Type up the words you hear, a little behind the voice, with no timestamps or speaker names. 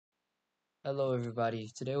Hello everybody.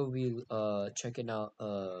 Today we'll be checking out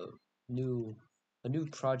a new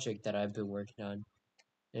project that I've been working on.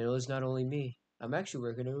 And it was not only me. I'm actually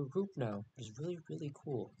working in a group now. It's really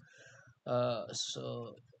cool.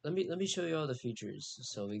 So let me show you all the features.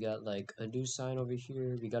 So we got like a new sign over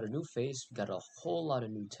here. We got a new face. We got a whole lot of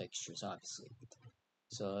new textures, obviously.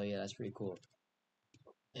 So yeah, that's pretty cool.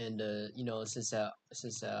 And since that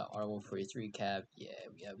R143 cab,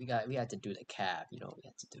 we had to do the cab. We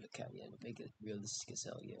had to do the cab. Yeah, to make it realistic as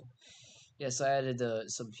hell. Yeah. Yeah, so I added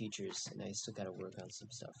some features, and I still gotta work on some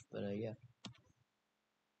stuff. But yeah,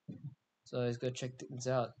 so let's go check things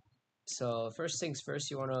out. So first things first,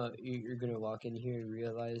 you're gonna walk in here and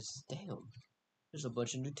realize, damn, there's a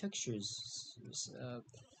bunch of new textures. This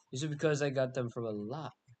is because I got them from a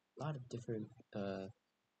lot of different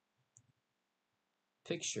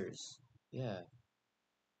pictures. Yeah,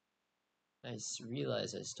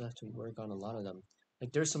 realize I still have to work on a lot of them.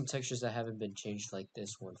 Like there's some textures that haven't been changed, like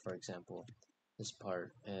this one, for example, this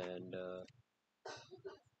part, and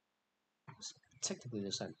technically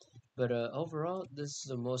this time. But overall, this is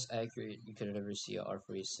the most accurate you could ever see a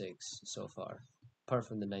R46 so far, apart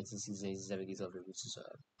from the 1960s, 1970s other, which is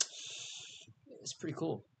it's pretty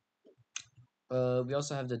cool. We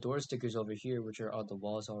also have the door stickers over here, which are on the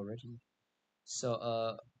walls already.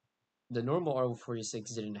 So the normal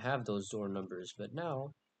R46 didn't have those door numbers, but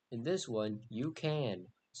now in this one you can.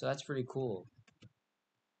 So that's pretty cool.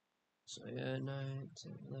 So yeah, 9, 10,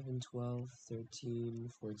 11, 12, 13,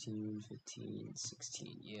 14, 15,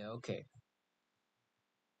 16. Yeah, okay.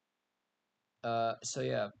 So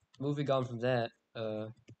yeah, moving on from that,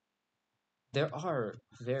 there are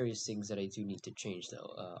various things that I do need to change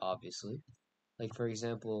though, obviously. Like for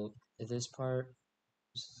example, this part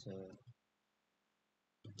is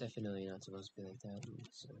definitely not supposed to be like that.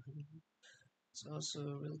 So it's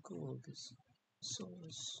also really cool because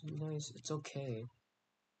it's nice. It's okay.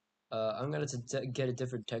 I'm gonna get a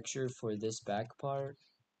different texture for this back part.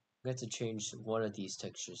 I got to change one of these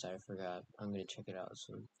textures. I forgot. I'm gonna check it out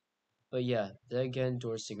soon. But yeah, then again,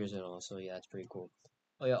 door stickers and all. So yeah, it's pretty cool.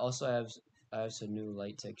 Oh yeah, also I have some new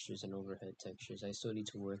light textures and overhead textures. I still need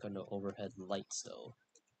to work on the overhead lights though.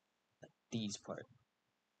 These part.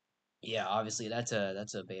 Yeah, obviously that's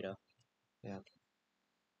a beta. Yeah.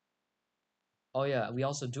 Oh yeah, we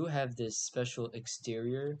also do have this special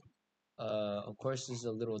exterior. Of course, this is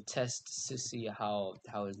a little test to see how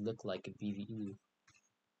it looked like in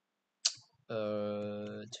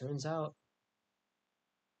PvE. Turns out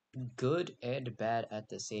good and bad at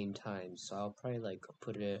the same time. So I'll probably like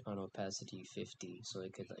put it on opacity 50 so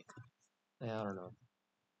it could like I don't know,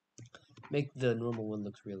 make the normal one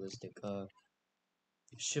look realistic.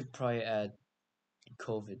 Should probably add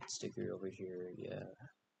COVID sticker over here. Yeah.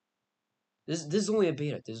 This is only a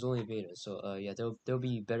beta. This is only a beta. So yeah, there'll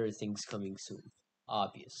be better things coming soon.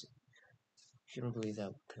 Obviously. If you don't believe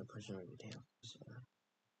that, what kind of person are you? Damn. So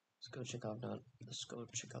let's go check out now. Let's go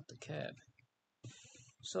check out the cab.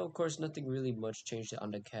 So of course nothing really much changed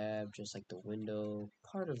on the cab, just like the window,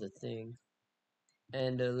 part of the thing.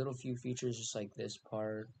 And a little few features just like this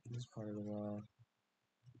part of the wall.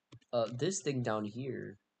 This thing down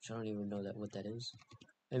here, which I don't even know what that is.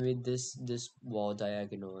 I made this wall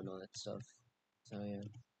diagonal and all that stuff. So yeah,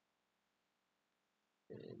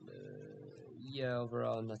 and yeah,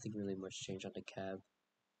 overall nothing really much changed on the cab,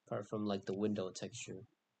 apart from like the window texture.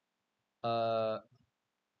 Uh,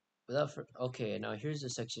 okay, now here's the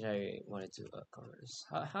section I wanted to cover.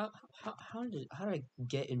 How did I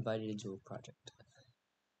get invited into a project?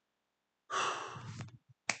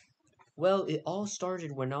 Well, it all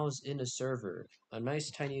started when I was in a server, a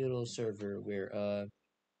nice tiny little server where I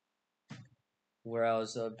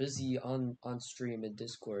was busy on stream in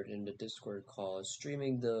Discord in the Discord call,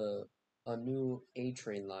 streaming the a new A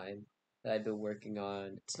train line that I've been working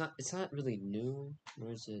on. It's not really new,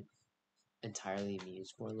 nor is it entirely me.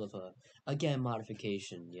 It's more of a again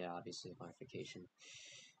modification. Yeah, obviously a modification.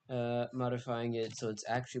 Modifying it so it's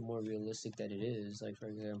actually more realistic than it is. Like for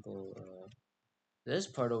example, this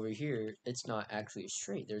part over here, it's not actually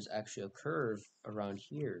straight. There's actually a curve around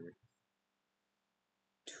here.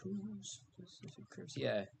 Two specific curves.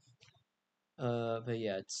 Yeah, but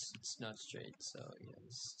yeah, it's not straight, so yeah,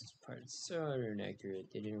 this part is so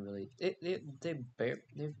inaccurate. They didn't really they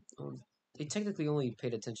technically only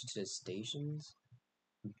paid attention to the stations,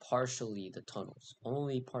 and partially the tunnels,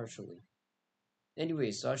 only partially.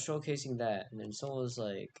 Anyways, so I was showcasing that, and then someone was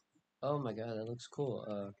like, "Oh my god, that looks cool."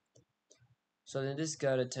 So then this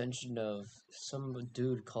got attention of some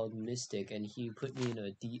dude called Mystic, and he put me in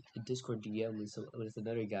a Discord DM with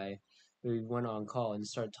another guy. We went on call and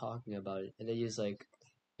started talking about it, and then he was like,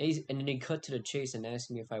 And then he cut to the chase and asked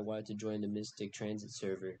me if I wanted to join the Mystic Transit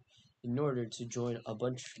server in order to join a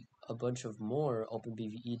bunch of more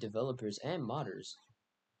OpenPVE developers and modders,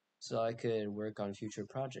 so I could work on future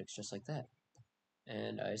projects just like that.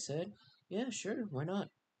 And I said, yeah, sure, why not?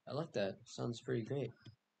 I like that. Sounds pretty great.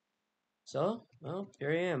 So, well,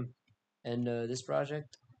 here I am. And this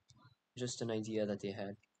project, just an idea that they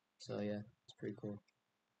had. So yeah, it's pretty cool.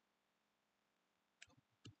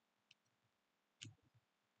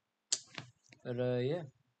 But yeah,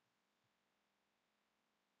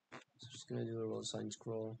 so just gonna do a roll sign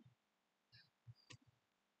scroll.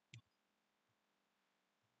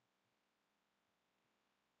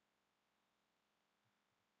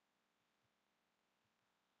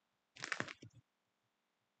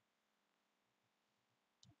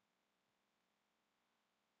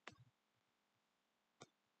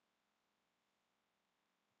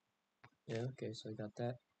 Yeah, okay, so I got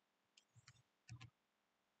that.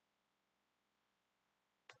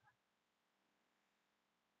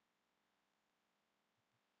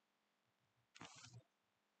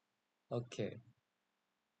 Okay.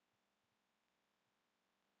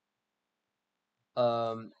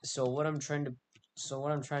 So what I'm trying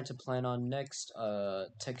to plan on next,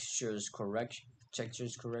 textures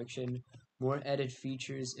correction, more edit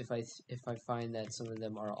features if I find that some of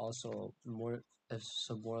them are also more if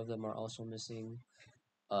some more of them are also missing.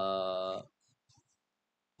 Uh,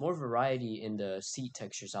 more variety in the seat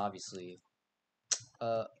textures, obviously.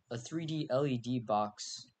 A 3D LED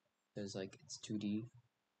box because like it's 2D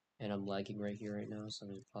and I'm lagging right here right now, so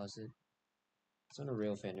I'm gonna pause it. It's on a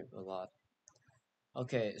real fan a lot.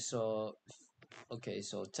 Okay, so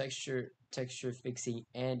texture fixing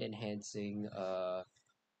and enhancing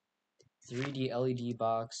 3D LED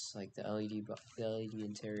box, like the LED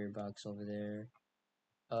interior box over there.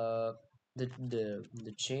 Uh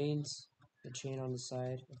the chains, the chain on the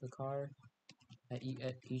side of the car at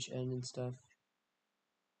each end and stuff.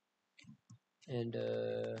 And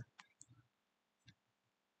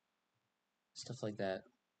stuff like that.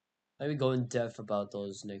 Let me go in depth about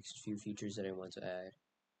those next few features that I want to add.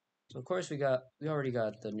 So of course we already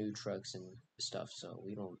got the new trucks and stuff, so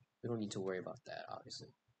we don't need to worry about that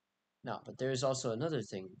obviously. No, but there's also another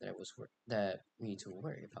thing that we need to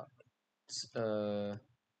worry about.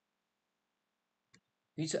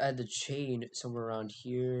 We need to add the chain somewhere around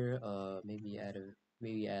here. Maybe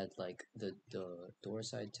add like the door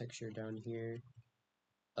side texture down here.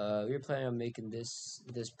 We were planning on making this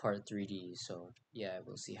part 3D, so yeah,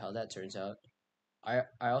 we'll see how that turns out. I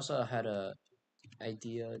also had a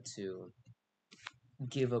idea to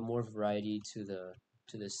give a more variety to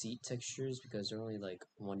the seat textures because they're only like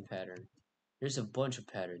one pattern. There's a bunch of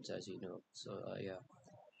patterns, as you know. So yeah,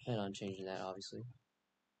 plan on changing that obviously.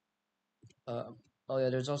 Uh, oh yeah,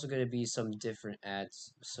 there's also gonna be some different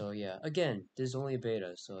ads. So yeah, again, this is only a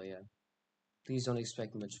beta. So yeah, please don't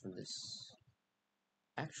expect much from this.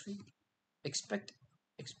 Actually, expect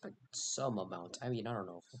expect some amount. I mean, I don't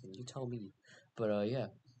know. You tell me. But yeah,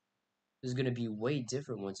 this is gonna be way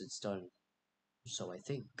different once it's done. So I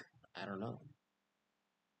think I don't know.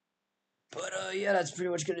 But yeah, that's pretty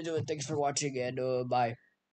much gonna do it. Thanks for watching and bye.